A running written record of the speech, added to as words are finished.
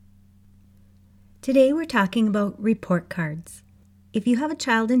Today we're talking about report cards. If you have a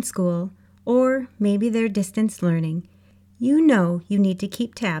child in school, or maybe they're distance learning, you know you need to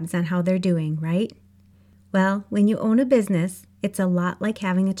keep tabs on how they're doing, right? Well, when you own a business, it's a lot like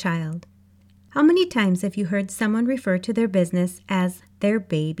having a child. How many times have you heard someone refer to their business as their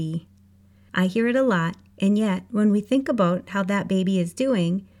baby? I hear it a lot, and yet when we think about how that baby is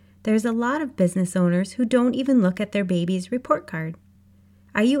doing, there's a lot of business owners who don't even look at their baby's report card.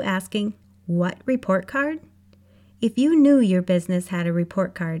 Are you asking, what report card? If you knew your business had a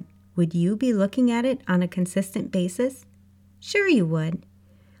report card, would you be looking at it on a consistent basis? Sure you would.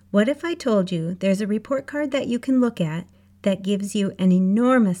 What if I told you there's a report card that you can look at that gives you an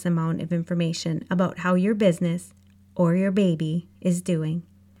enormous amount of information about how your business or your baby is doing?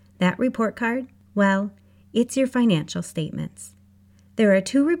 That report card? Well, it's your financial statements. There are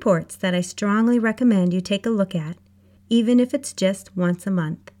 2 reports that I strongly recommend you take a look at, even if it's just once a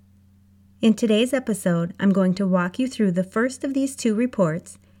month. In today's episode, I'm going to walk you through the first of these 2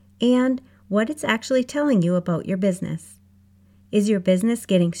 reports and what it's actually telling you about your business. Is your business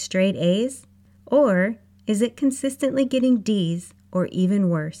getting straight A's? Or is it consistently getting D's or even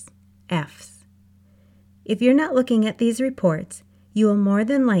worse, F's? If you're not looking at these reports, you will more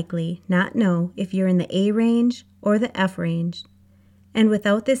than likely not know if you're in the A range or the F range. And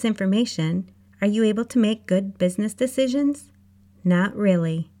without this information, are you able to make good business decisions? Not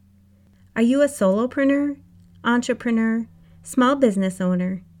really. Are you a solopreneur, entrepreneur, small business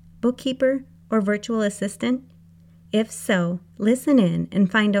owner, bookkeeper, or virtual assistant? If so, listen in and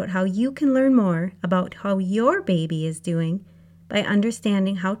find out how you can learn more about how your baby is doing by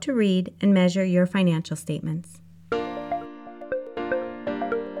understanding how to read and measure your financial statements.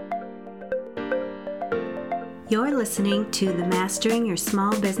 You're listening to the Mastering Your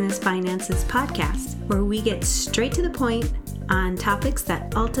Small Business Finances podcast, where we get straight to the point on topics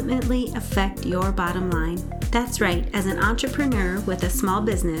that ultimately affect your bottom line. That's right, as an entrepreneur with a small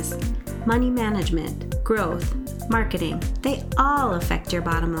business, money management, growth, marketing, they all affect your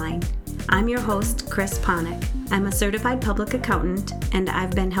bottom line. I'm your host, Chris Ponick. I'm a certified public accountant, and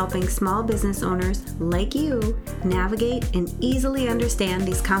I've been helping small business owners like you navigate and easily understand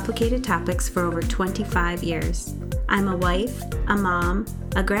these complicated topics for over 25 years. I'm a wife, a mom,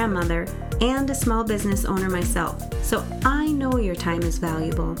 a grandmother, and a small business owner myself, so I know your time is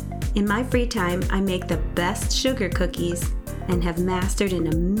valuable. In my free time, I make the best sugar cookies and have mastered an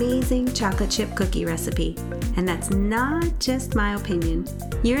amazing chocolate chip cookie recipe. And that's not just my opinion.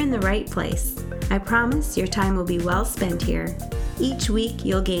 You're in the right place. I promise your time will be well spent here. Each week,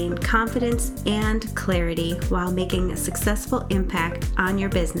 you'll gain confidence and clarity while making a successful impact on your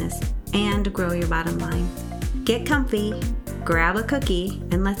business and grow your bottom line. Get comfy, grab a cookie,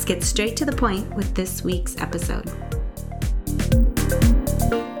 and let's get straight to the point with this week's episode.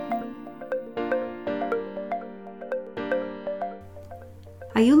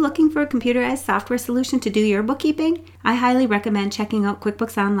 Are you looking for a computerized software solution to do your bookkeeping? I highly recommend checking out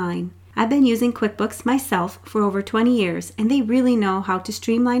QuickBooks Online. I've been using QuickBooks myself for over 20 years, and they really know how to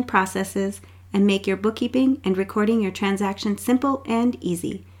streamline processes and make your bookkeeping and recording your transactions simple and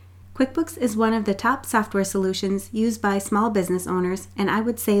easy. QuickBooks is one of the top software solutions used by small business owners, and I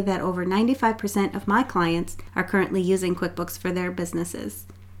would say that over 95% of my clients are currently using QuickBooks for their businesses.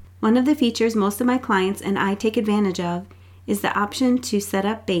 One of the features most of my clients and I take advantage of is the option to set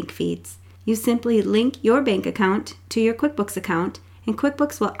up bank feeds. You simply link your bank account to your QuickBooks account, and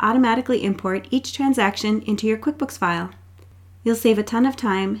QuickBooks will automatically import each transaction into your QuickBooks file. You'll save a ton of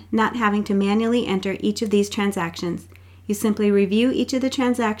time not having to manually enter each of these transactions. You simply review each of the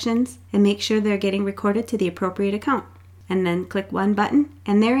transactions and make sure they're getting recorded to the appropriate account, and then click one button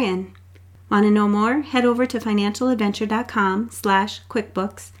and they're in. Want to know more? Head over to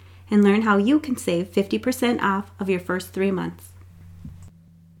financialadventure.com/QuickBooks and learn how you can save 50% off of your first 3 months.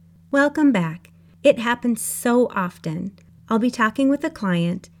 Welcome back. It happens so often. I'll be talking with a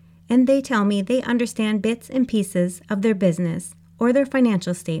client, and they tell me they understand bits and pieces of their business or their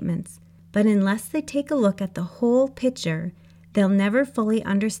financial statements, but unless they take a look at the whole picture, they'll never fully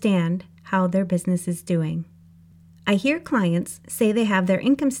understand how their business is doing. I hear clients say they have their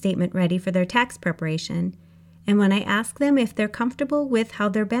income statement ready for their tax preparation, and when I ask them if they're comfortable with how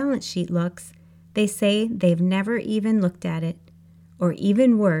their balance sheet looks, they say they've never even looked at it. Or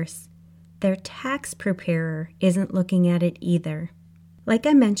even worse, their tax preparer isn't looking at it either. Like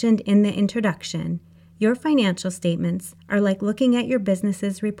I mentioned in the introduction, your financial statements are like looking at your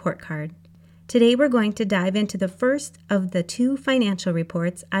business's report card. Today we're going to dive into the first of the 2 financial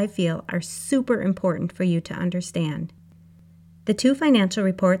reports I feel are super important for you to understand. The 2 financial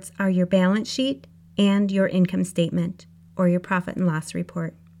reports are your balance sheet and your income statement, or your profit and loss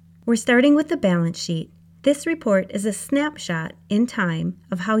report. We're starting with the balance sheet. This report is a snapshot in time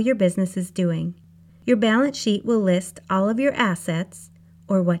of how your business is doing. Your balance sheet will list all of your assets,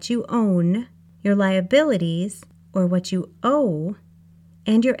 or what you own, your liabilities, or what you owe,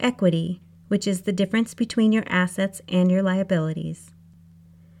 and your equity, which is the difference between your assets and your liabilities.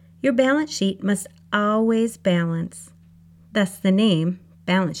 Your balance sheet must always balance. Thus the name,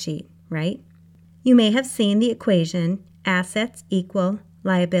 balance sheet, right? You may have seen the equation, assets equal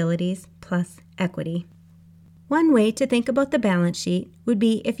liabilities plus equity. One way to think about the balance sheet would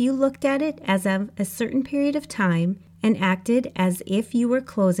be if you looked at it as of a certain period of time and acted as if you were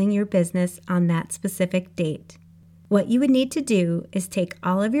closing your business on that specific date. What you would need to do is take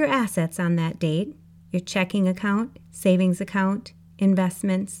all of your assets on that date, your checking account, savings account,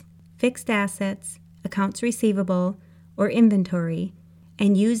 investments, fixed assets, accounts receivable, or inventory,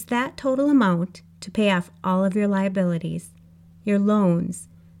 and use that total amount to pay off all of your liabilities, your loans,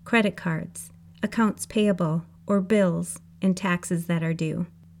 credit cards, accounts payable, or bills and taxes that are due.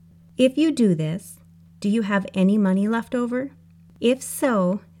 If you do this, do you have any money left over? If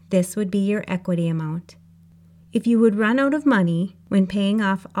so, this would be your equity amount. If you would run out of money when paying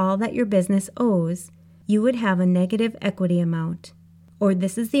off all that your business owes, you would have a negative equity amount, or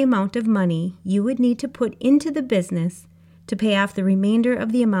this is the amount of money you would need to put into the business to pay off the remainder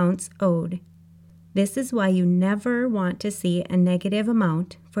of the amounts owed. This is why you never want to see a negative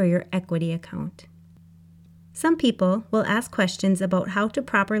amount for your equity account. Some people will ask questions about how to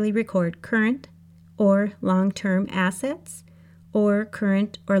properly record current or long-term assets or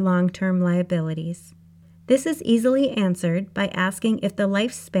current or long-term liabilities. This is easily answered by asking if the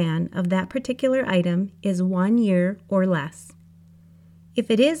lifespan of that particular item is 1 year or less.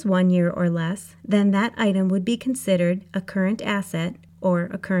 If it is 1 year or less, then that item would be considered a current asset or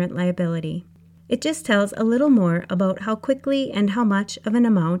a current liability. It just tells a little more about how quickly and how much of an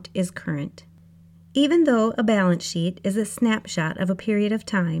amount is current. Even though a balance sheet is a snapshot of a period of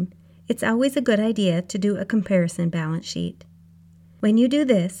time, it's always a good idea to do a comparison balance sheet. When you do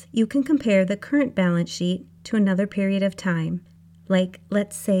this, you can compare the current balance sheet to another period of time, like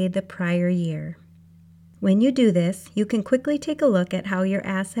let's say the prior year. When you do this, you can quickly take a look at how your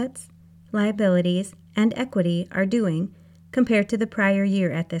assets, liabilities, and equity are doing compared to the prior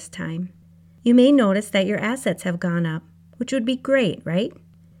year at this time. You may notice that your assets have gone up, which would be great, right?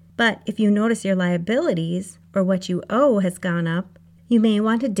 But if you notice your liabilities, or what you owe, has gone up, you may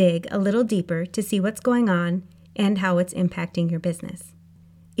want to dig a little deeper to see what's going on and how it's impacting your business.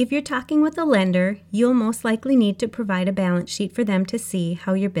 If you're talking with a lender, you'll most likely need to provide a balance sheet for them to see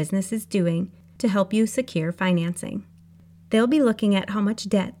how your business is doing to help you secure financing. They'll be looking at how much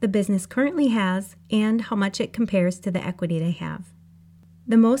debt the business currently has and how much it compares to the equity they have.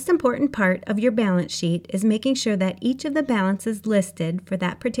 The most important part of your balance sheet is making sure that each of the balances listed for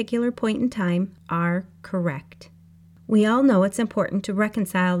that particular point in time are correct. We all know it's important to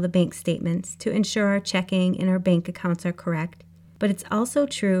reconcile the bank statements to ensure our checking and our bank accounts are correct, but it's also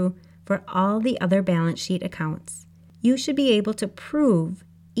true for all the other balance sheet accounts. You should be able to prove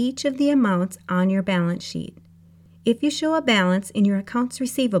each of the amounts on your balance sheet. If you show a balance in your accounts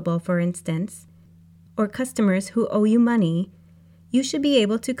receivable, for instance, or customers who owe you money, you should be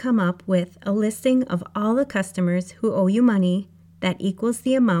able to come up with a listing of all the customers who owe you money that equals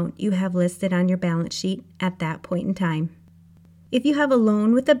the amount you have listed on your balance sheet at that point in time. If you have a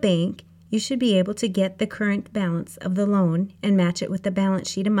loan with a bank, you should be able to get the current balance of the loan and match it with the balance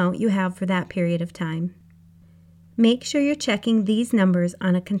sheet amount you have for that period of time. Make sure you're checking these numbers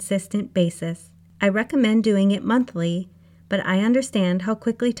on a consistent basis. I recommend doing it monthly, but I understand how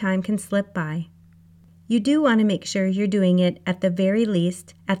quickly time can slip by. You do want to make sure you're doing it at the very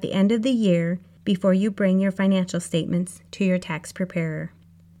least at the end of the year before you bring your financial statements to your tax preparer.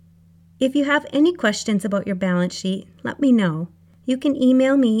 If you have any questions about your balance sheet, let me know. You can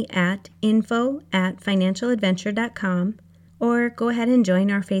email me at info@financialadventure.com or go ahead and join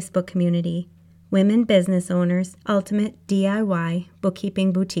our Facebook community, Women Business Owners Ultimate DIY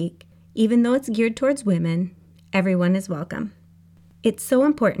Bookkeeping Boutique. Even though it's geared towards women, everyone is welcome. It's so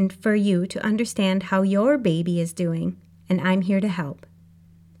important for you to understand how your baby is doing, and I'm here to help.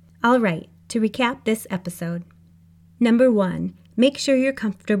 All right, to recap this episode. Number 1, make sure you're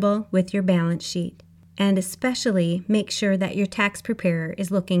comfortable with your balance sheet, and especially make sure that your tax preparer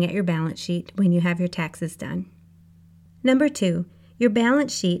is looking at your balance sheet when you have your taxes done. Number 2, your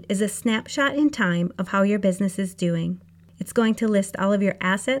balance sheet is a snapshot in time of how your business is doing. It's going to list all of your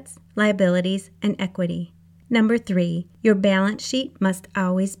assets, liabilities, and equity. Number 3, your balance sheet must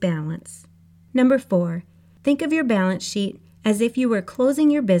always balance. Number 4, think of your balance sheet as if you were closing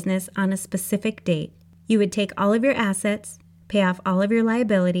your business on a specific date. You would take all of your assets, pay off all of your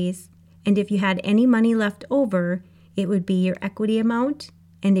liabilities, and if you had any money left over, it would be your equity amount,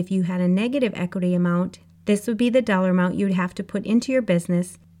 and if you had a negative equity amount, this would be the dollar amount you would have to put into your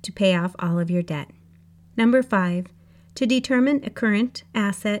business to pay off all of your debt. Number 5, to determine a current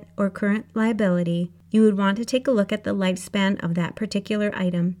asset or current liability, you would want to take a look at the lifespan of that particular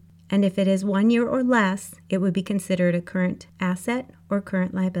item, and if it is 1 year or less, it would be considered a current asset or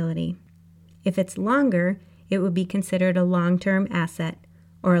current liability. If it's longer, it would be considered a long-term asset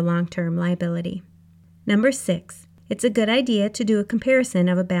or a long-term liability. Number 6, it's a good idea to do a comparison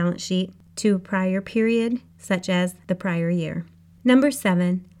of a balance sheet to a prior period, such as the prior year. Number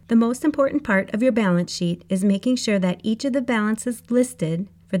 7, the most important part of your balance sheet is making sure that each of the balances listed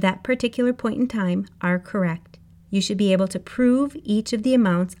for that particular point in time are correct. You should be able to prove each of the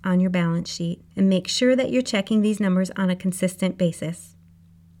amounts on your balance sheet and make sure that you're checking these numbers on a consistent basis.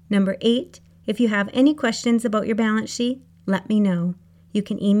 Number 8, if you have any questions about your balance sheet, let me know. You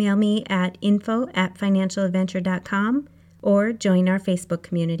can email me at info@financialadventure.com or join our Facebook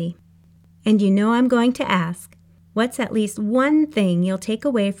community. And you know I'm going to ask, what's at least one thing you'll take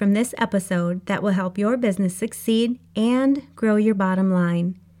away from this episode that will help your business succeed and grow your bottom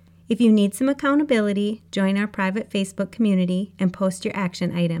line? If you need some accountability, join our private Facebook community and post your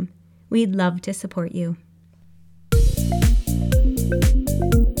action item. We'd love to support you.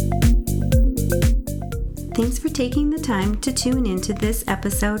 Thanks for taking the time to tune into this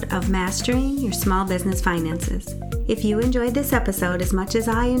episode of Mastering Your Small Business Finances. If you enjoyed this episode as much as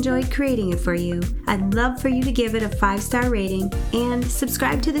I enjoyed creating it for you, I'd love for you to give it a 5-star rating and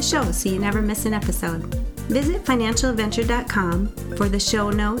subscribe to the show so you never miss an episode. Visit financialadventure.com for the show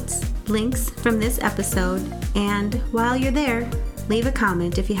notes, links from this episode, and while you're there, leave a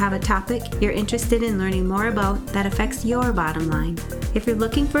comment if you have a topic you're interested in learning more about that affects your bottom line. If you're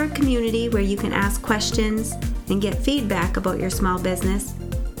looking for a community where you can ask questions and get feedback about your small business,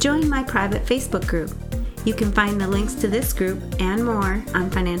 join my private Facebook group. You can find the links to this group and more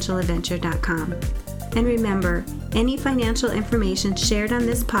on financialadventure.com. And remember, any financial information shared on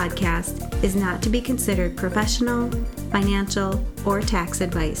this podcast is not to be considered professional, financial, or tax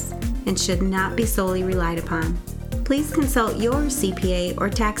advice and should not be solely relied upon. Please consult your CPA or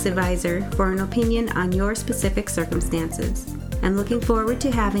tax advisor for an opinion on your specific circumstances. I'm looking forward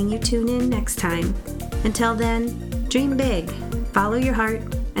to having you tune in next time. Until then, dream big, follow your heart,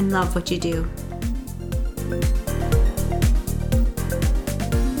 and love what you do.